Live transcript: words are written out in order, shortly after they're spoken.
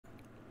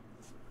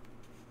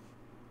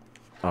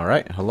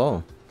Alright,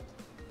 hello.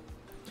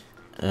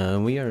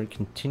 We are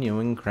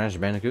continuing Crash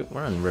Bandicoot.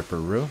 We're on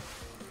Ripperoo.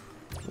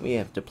 We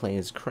have to play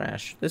as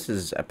Crash. This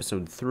is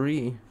episode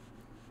 3.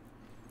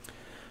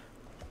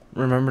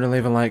 Remember to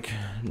leave a like,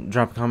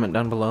 drop a comment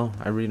down below.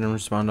 I read and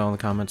respond to all the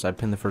comments. I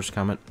pin the first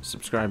comment.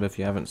 Subscribe if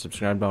you haven't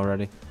subscribed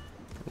already.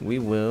 We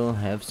will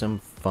have some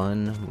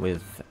fun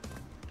with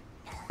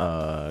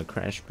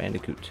Crash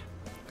Bandicoot.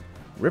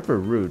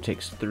 Ripperoo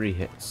takes 3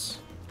 hits.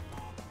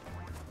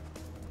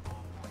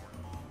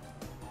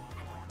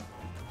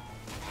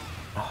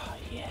 Oh,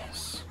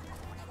 yes.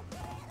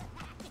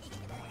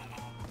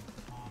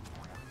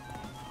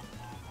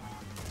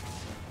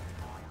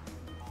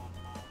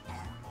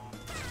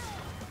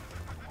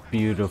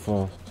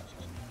 Beautiful.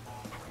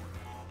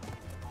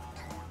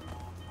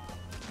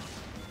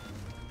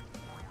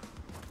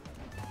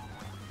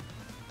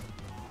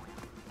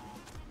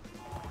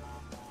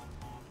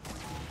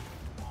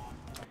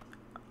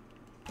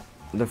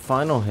 The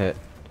final hit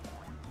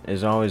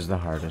is always the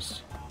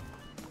hardest.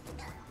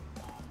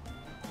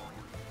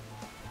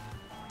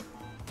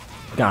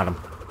 Got him.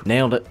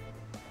 Nailed it.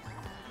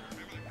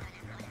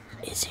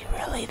 Is he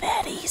really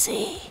that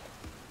easy?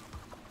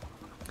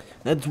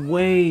 That's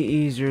way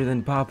easier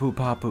than Papu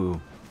Papu.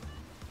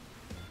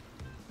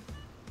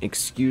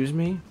 Excuse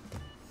me?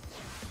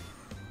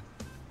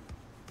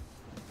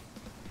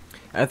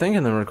 I think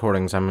in the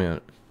recordings I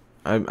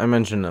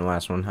mentioned in the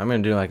last one, I'm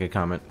gonna do like a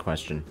comment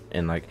question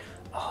in like,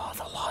 oh,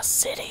 the Lost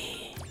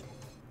City.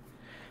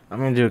 I'm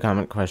gonna do a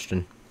comment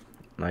question,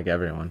 like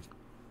everyone.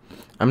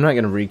 I'm not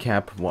gonna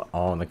recap what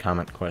all the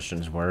comment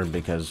questions were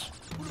because,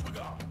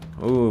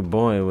 oh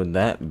boy, would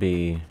that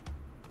be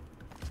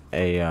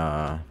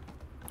an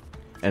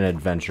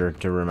adventure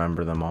to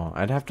remember them all.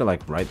 I'd have to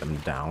like write them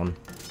down,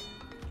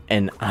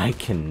 and I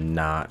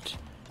cannot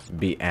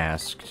be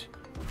asked.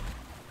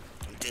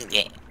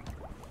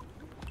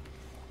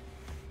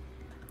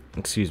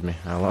 Excuse me,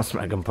 I lost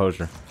my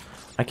composure.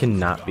 I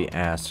cannot be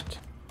asked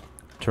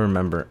to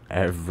remember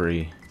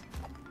every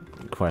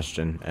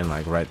question and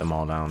like write them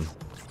all down.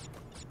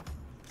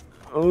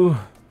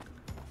 Oh,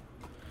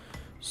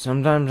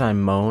 sometimes I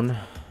moan.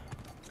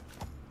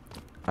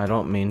 I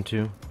don't mean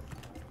to.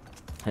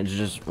 It's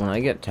just when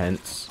I get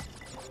tense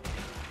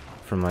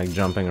from like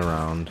jumping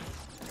around,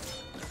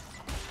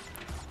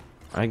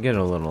 I get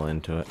a little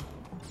into it.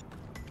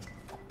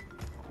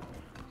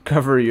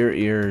 Cover your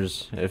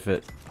ears if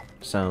it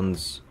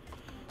sounds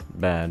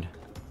bad.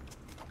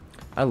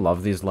 I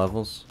love these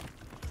levels.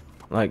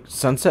 Like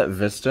Sunset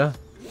Vista.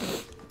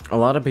 A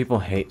lot of people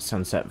hate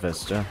Sunset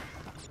Vista.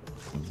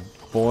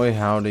 Boy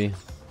howdy,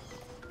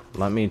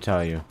 let me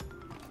tell you,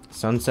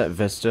 Sunset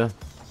Vista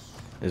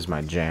is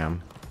my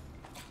jam.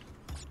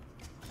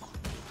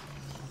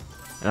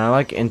 And I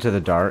like Into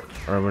the Dark,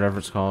 or whatever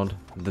it's called.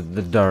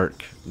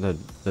 The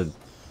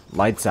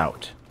Lights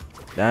Out.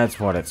 That's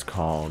what it's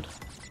called.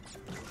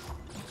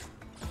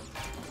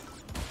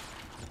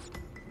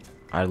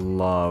 I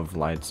love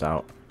Lights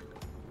Out.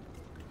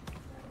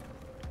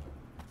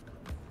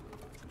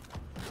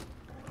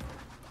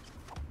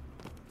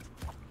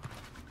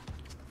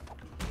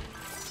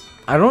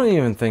 I don't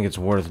even think it's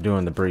worth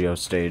doing the Brio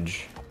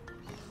stage,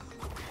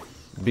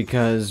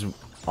 because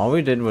all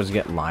we did was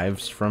get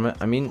lives from it.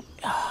 I mean,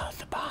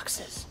 the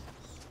boxes.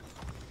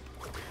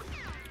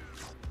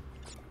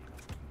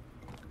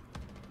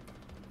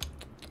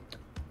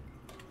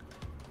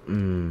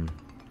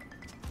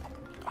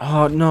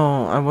 Oh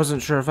no, I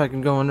wasn't sure if I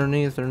could go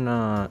underneath or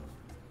not.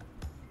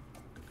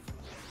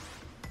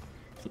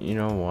 You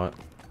know what?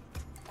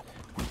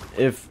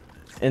 If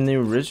in the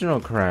original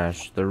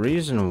Crash, the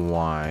reason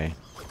why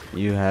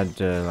you had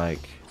to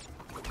like,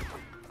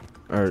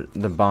 or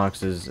the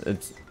boxes,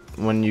 it's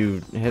when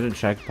you hit a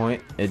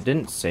checkpoint, it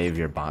didn't save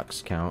your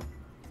box count.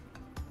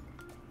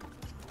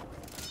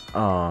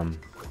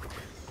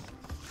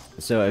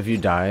 So if you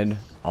died,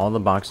 all the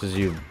boxes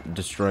you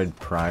destroyed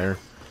prior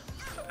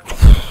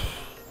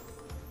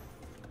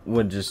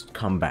would just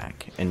come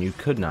back, and you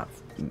could not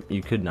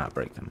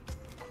break them.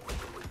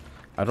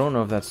 I don't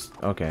know if that's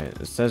okay.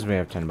 It says we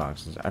have 10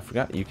 boxes. I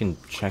forgot you can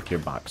check your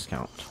box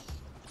count.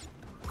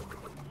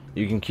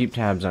 You can keep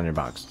tabs on your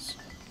boxes.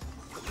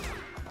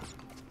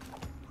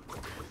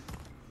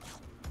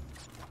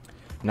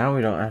 Now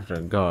we don't have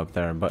to go up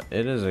there, but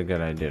it is a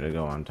good idea to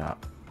go on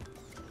top.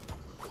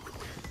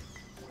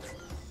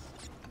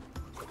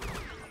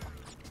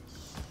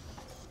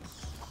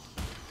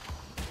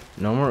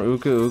 No more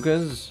Uka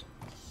Ukas?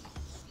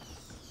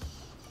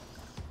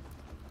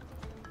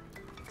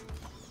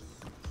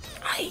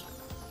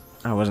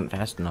 I wasn't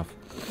fast enough.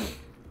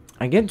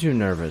 I get too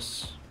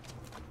nervous.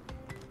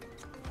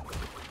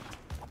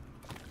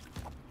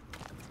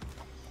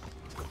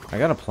 I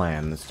got a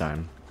plan this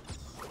time.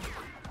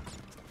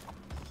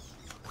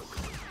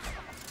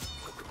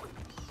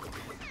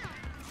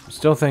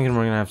 Still thinking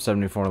we're gonna have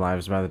 74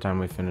 lives by the time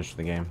we finish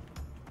the game.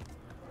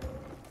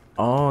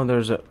 Oh,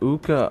 there's a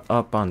Uka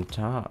up on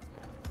top.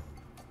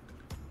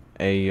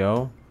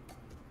 Ayo.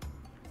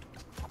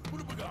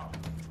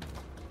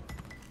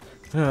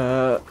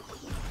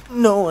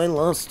 No, I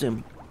lost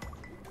him.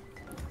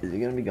 Is he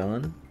gonna be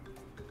gone?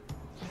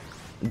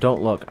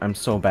 Don't look, I'm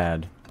so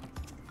bad.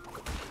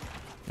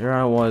 Here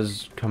I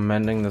was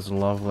commending this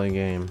lovely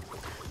game.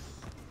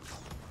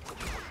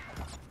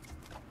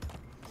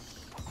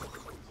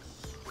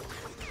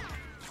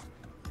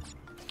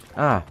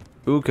 Ah,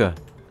 Uka.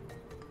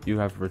 You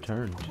have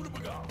returned.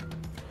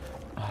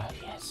 Oh,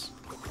 yes.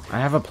 I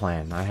have a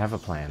plan. I have a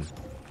plan.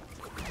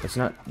 Let's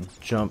not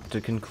jump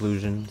to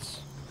conclusions.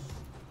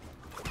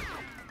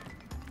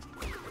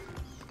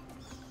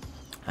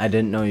 I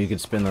didn't know you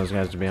could spin those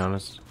guys, to be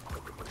honest.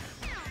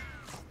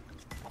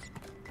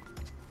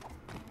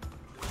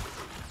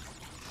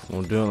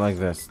 We'll do it like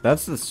this.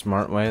 That's the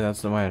smart way.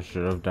 That's the way I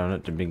should have done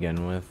it to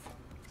begin with.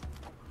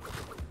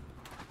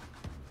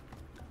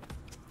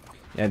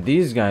 Yeah,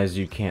 these guys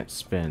you can't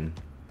spin.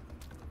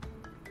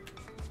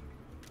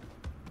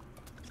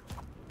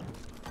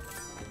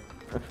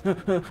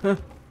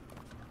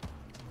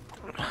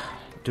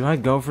 Do I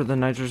go for the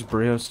nitrous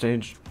brio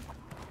stage?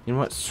 You know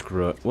what?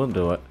 Screw it. We'll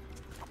do it.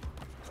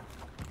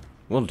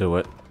 We'll do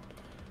it.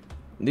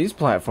 These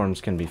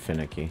platforms can be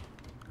finicky.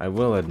 I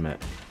will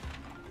admit.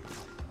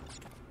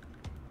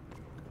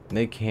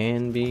 They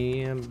can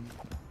be...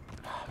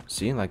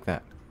 see, like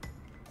that.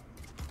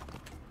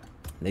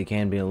 They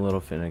can be a little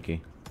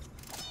finicky.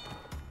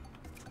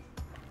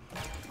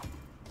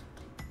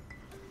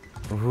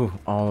 Ooh,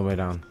 all the way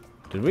down.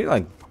 Did we,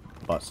 like,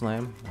 butt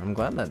slam? I'm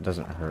glad that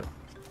doesn't hurt.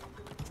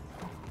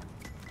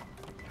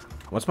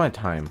 What's my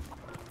time?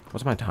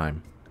 What's my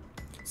time?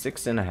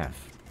 6.5.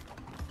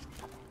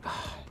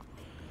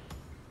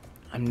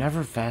 I'm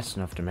never fast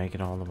enough to make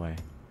it all the way.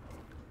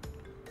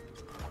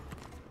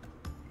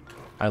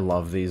 I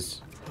love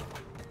these.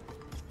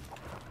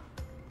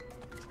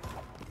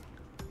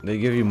 They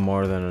give you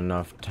more than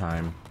enough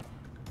time.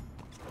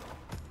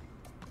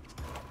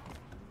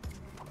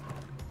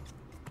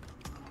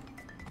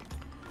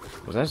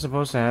 Was I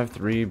supposed to have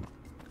 3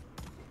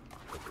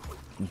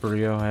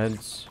 brio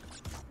heads?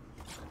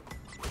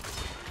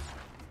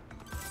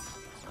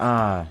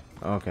 Ah,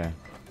 okay.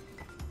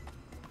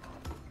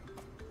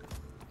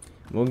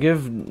 We'll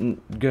give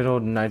good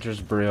old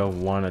nitrous brio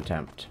 1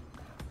 attempt.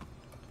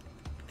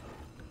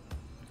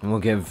 And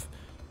we'll give...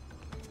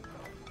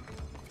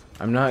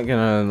 I'm not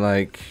gonna,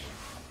 like,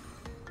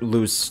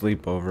 lose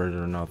sleep over it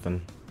or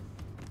nothing.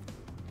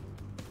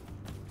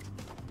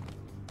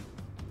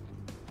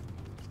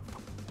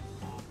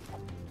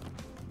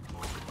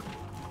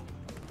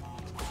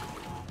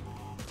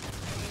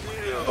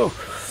 Oh,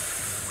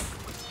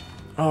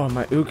 oh,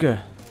 my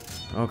Uka.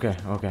 Okay,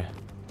 okay.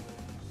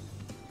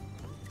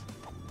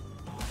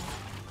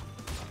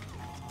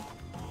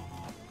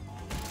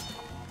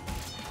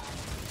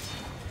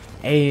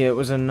 Hey, it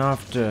was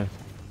enough to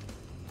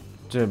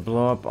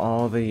blow up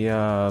all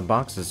the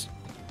boxes.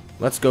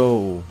 Let's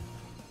go.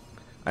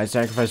 I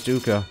sacrificed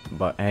Uka,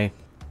 but hey.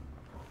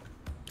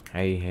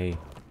 Hey.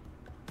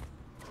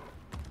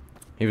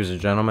 He was a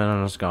gentleman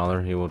and a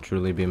scholar. He will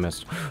truly be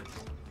missed.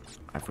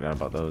 I forgot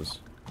about those.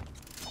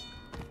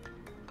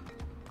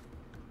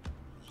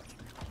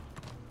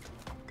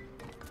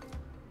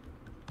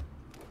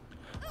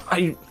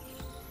 I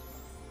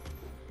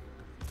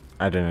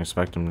didn't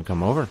expect him to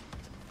come over.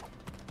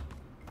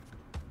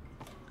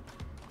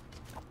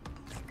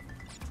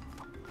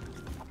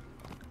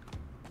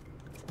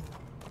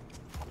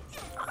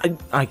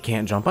 I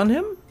can't jump on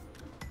him?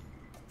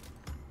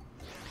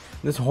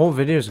 This whole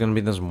video is gonna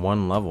be this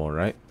one level,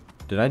 right?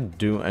 Did I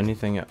do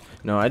anything?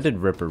 No, I did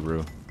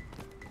Ripperoo.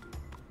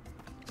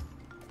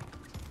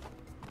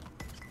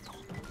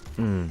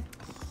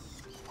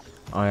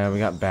 Oh yeah, we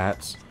got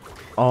bats.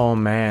 Oh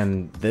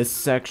man, this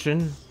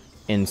section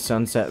in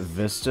Sunset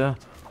Vista,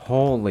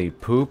 holy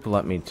poop,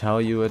 let me tell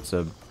you, it's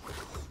a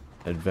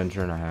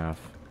adventure and a half.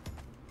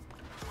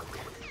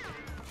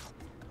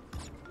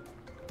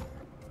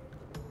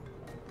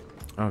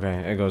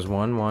 Okay, it goes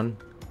 1 1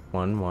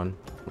 1 1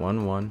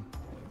 1 1.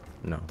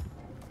 No.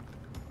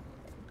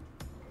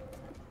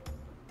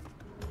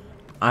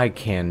 I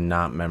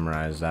cannot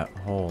memorize that.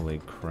 Holy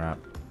crap.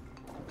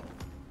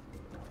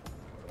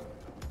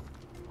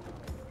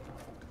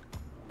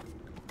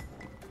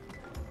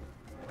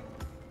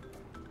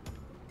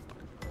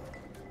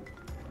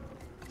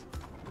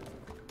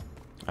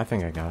 I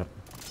think I got it.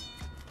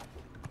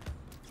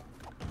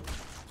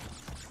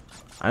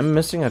 I'm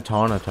missing a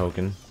Tawna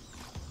token,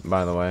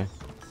 by the way.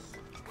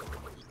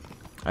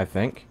 I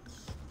think.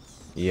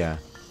 Yeah.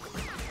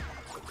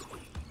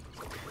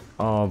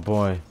 Oh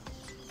boy.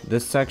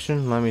 This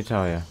section, let me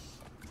tell you.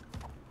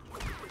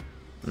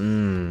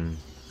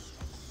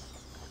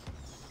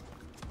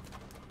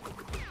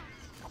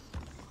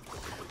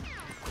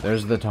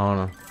 There's the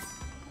Tawna.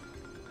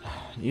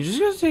 You just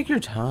gotta take your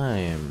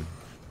time.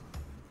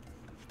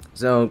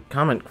 So,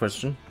 comment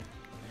question.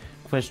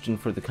 Question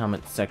for the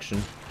comment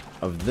section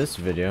of this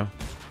video.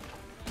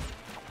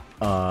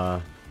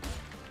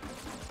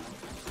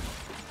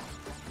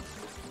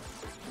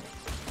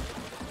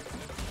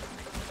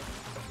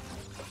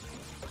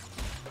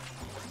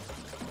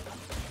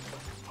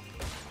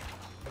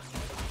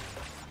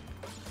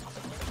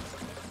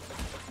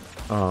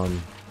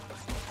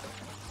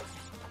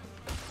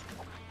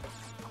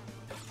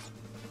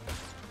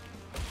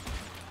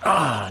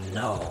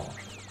 no.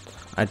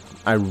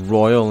 I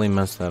royally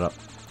messed that up.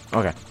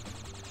 Okay.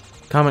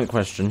 Comment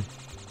question.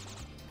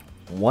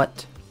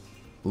 What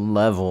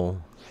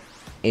level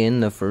in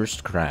the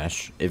first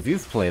Crash, if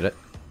you've played it,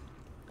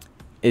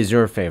 is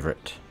your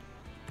favorite?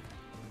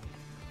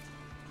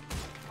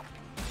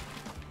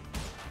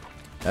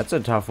 That's a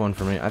tough one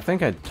for me. I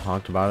think I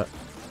talked about it.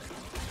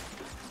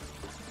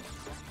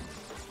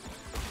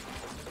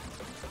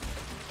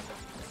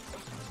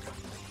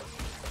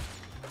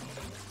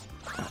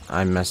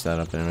 I messed that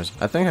up anyways.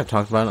 I think I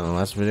talked about it in the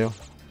last video.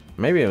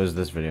 Maybe it was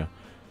this video.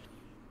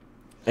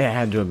 It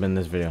had to have been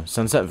this video.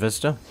 Sunset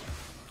Vista,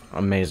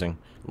 amazing.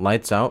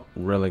 Lights Out,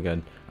 really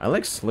good. I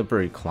like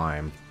Slippery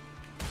Climb.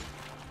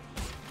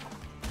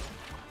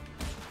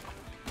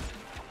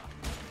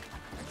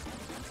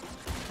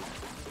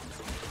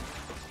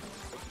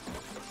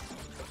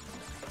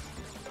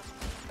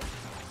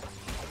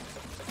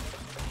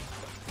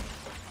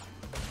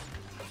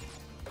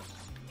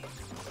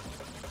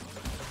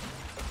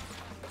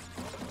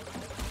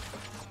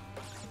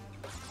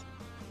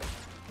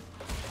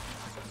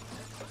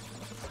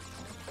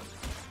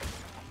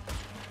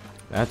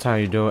 That's how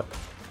you do it.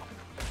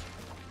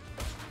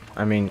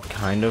 I mean,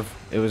 kind of.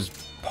 It was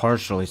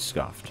partially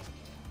scuffed.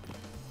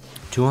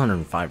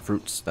 205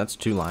 fruits. That's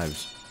 2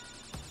 lives.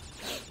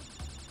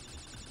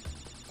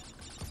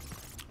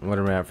 What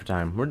are we at for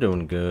time? We're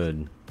doing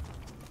good.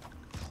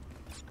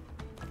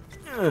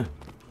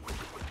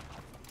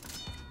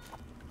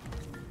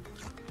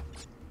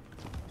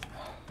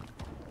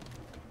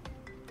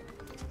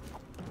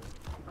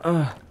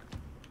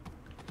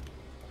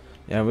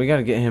 Yeah, we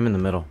gotta get him in the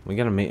middle. We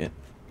gotta meet it.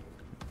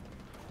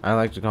 I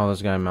like to call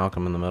this guy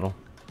Malcolm in the Middle.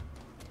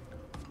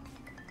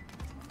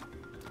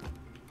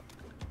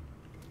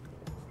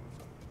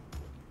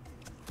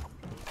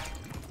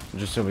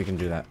 Just so we can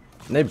do that.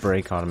 They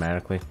break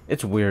automatically.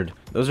 It's weird.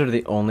 Those are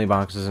the only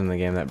boxes in the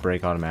game that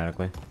break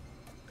automatically.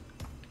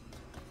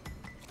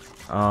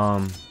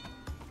 Oh,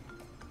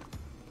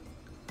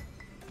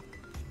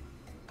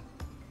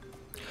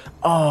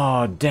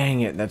 dang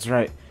it. That's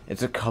right.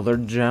 It's a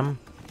colored gem.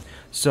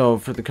 So,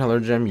 for the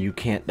colored gem, you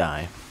can't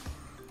die.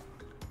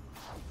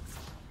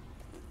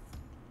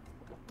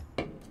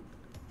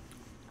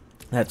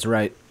 That's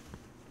right.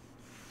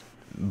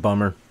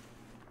 Bummer.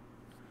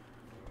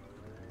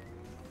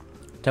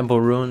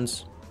 Temple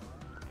Ruins.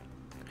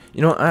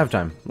 You know what? I have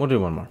time. We'll do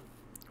one more.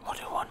 We'll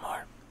do one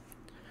more.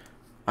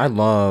 I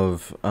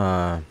love,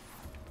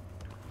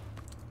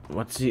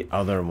 what's the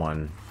other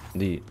one?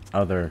 The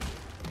other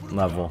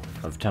level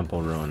of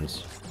Temple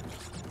Ruins.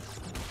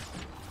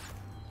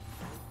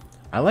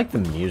 I like the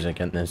music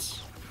in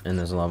this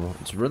level.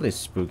 It's really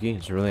spooky.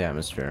 It's really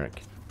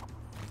atmospheric.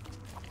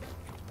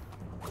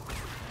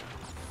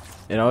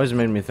 It always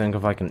made me think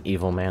of like an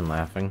evil man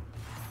laughing.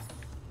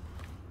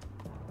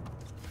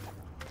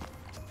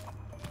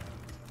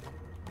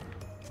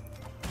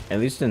 At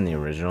least in the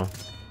original.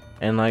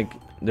 And like,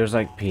 there's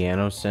like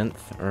piano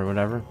synth or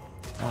whatever.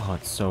 Oh,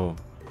 it's so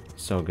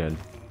good.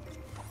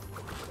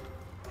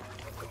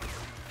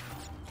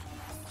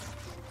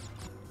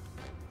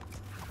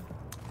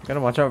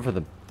 Gotta watch out for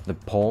the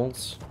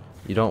poles.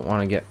 You don't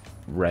want to get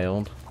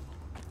railed.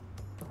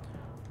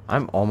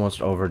 I'm almost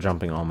over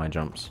jumping all my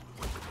jumps.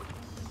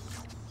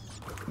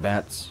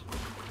 Bats.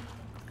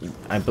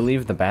 I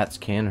believe the bats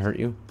can hurt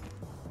you.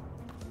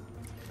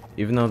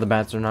 Even though the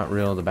bats are not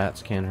real, the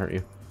bats can hurt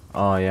you.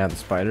 Oh yeah, the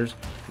spiders.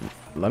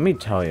 Let me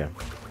tell you,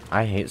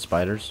 I hate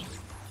spiders.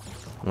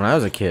 When I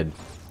was a kid,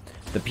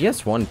 the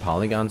PS1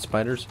 polygon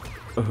spiders.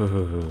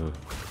 Ugh,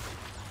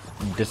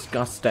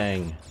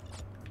 disgusting.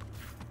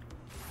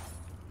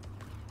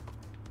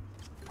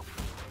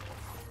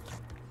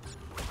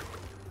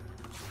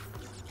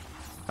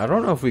 I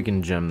don't know if we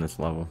can gem this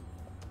level.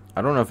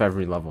 I don't know if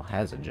every level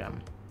has a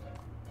gem.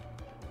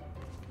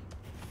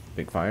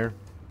 Big fire.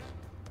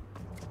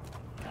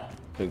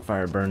 Big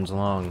fire burns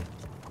long.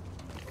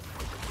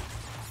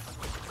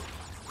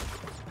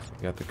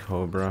 Got the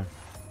cobra.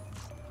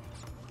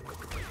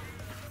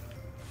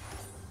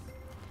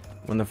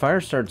 When the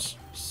fire starts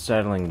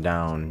settling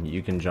down,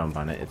 you can jump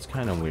on it. It's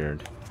kind of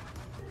weird.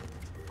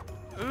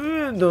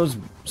 Those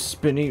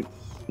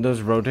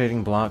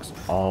rotating blocks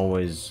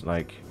always,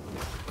 like,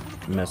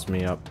 mess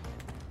me up.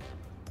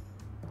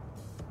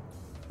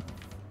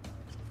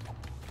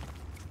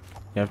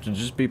 You have to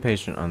just be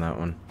patient on that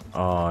one.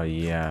 Oh,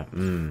 yeah.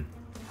 You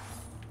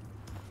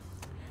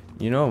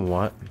know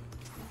what?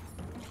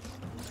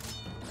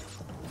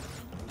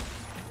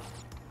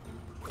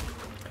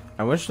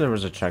 I wish there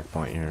was a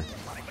checkpoint here.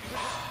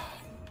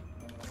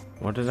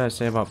 What did I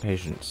say about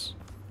patience?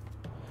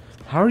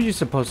 How are you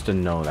supposed to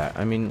know that?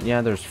 I mean,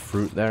 yeah, there's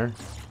fruit there.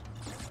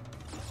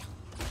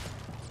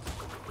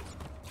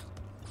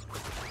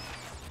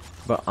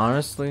 But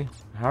honestly,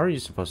 how are you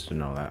supposed to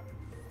know that?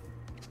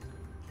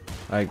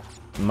 Like,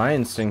 my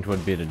instinct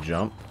would be to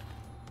jump.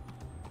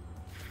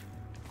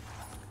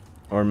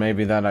 Or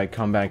maybe that I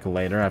come back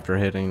later after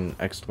hitting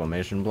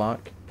exclamation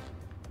block.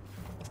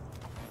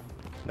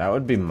 That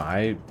would be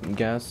my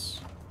guess.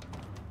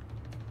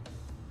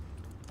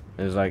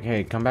 It's like,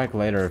 hey, come back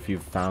later if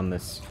you've found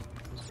this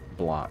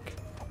block,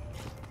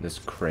 this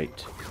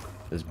crate,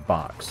 this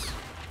box.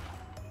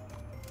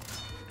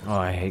 Oh,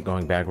 I hate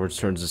going backwards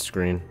towards the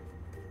screen.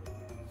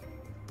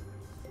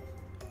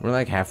 We're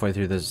like halfway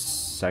through this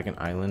second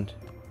island.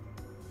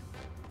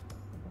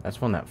 That's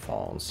one that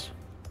falls.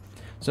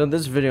 So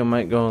this video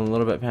might go a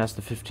little bit past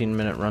the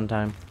 15-minute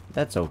runtime.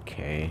 That's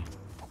okay.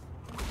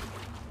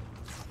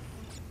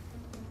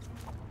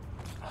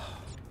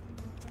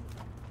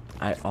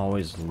 I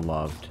always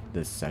loved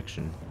this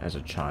section as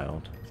a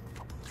child.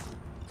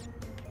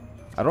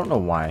 I don't know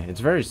why. It's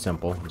very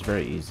simple. It's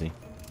very easy.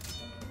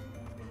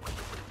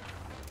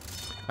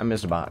 I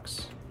missed a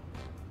box.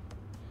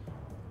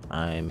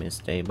 I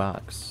missed a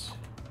box.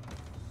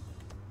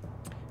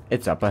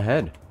 It's up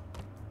ahead.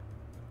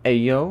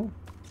 Ayo.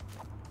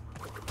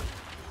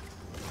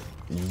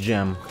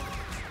 Gem.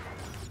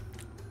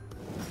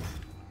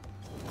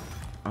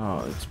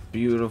 Oh, it's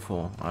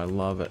beautiful. I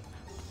love it.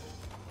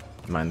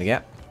 Mind the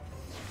gap.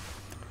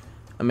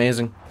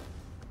 Amazing.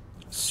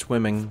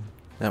 Swimming.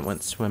 That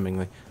went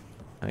swimmingly.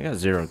 I got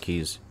 0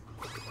 keys.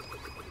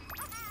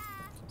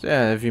 So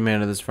yeah, if you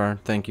made it this far,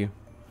 thank you.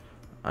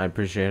 I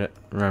appreciate it.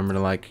 Remember to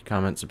like,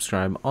 comment,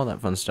 subscribe, all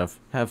that fun stuff.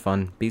 Have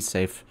fun. Be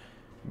safe.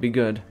 Be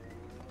good.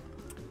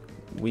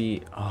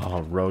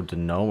 Oh, Road to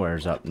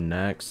Nowhere's up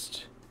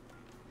next.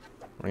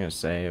 We're gonna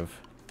save.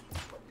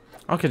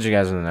 I'll catch you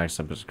guys in the next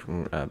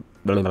episode.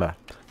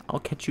 I'll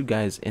catch you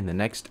guys in the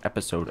next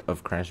episode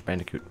of Crash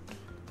Bandicoot.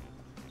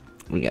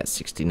 We got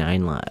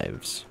 69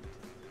 lives.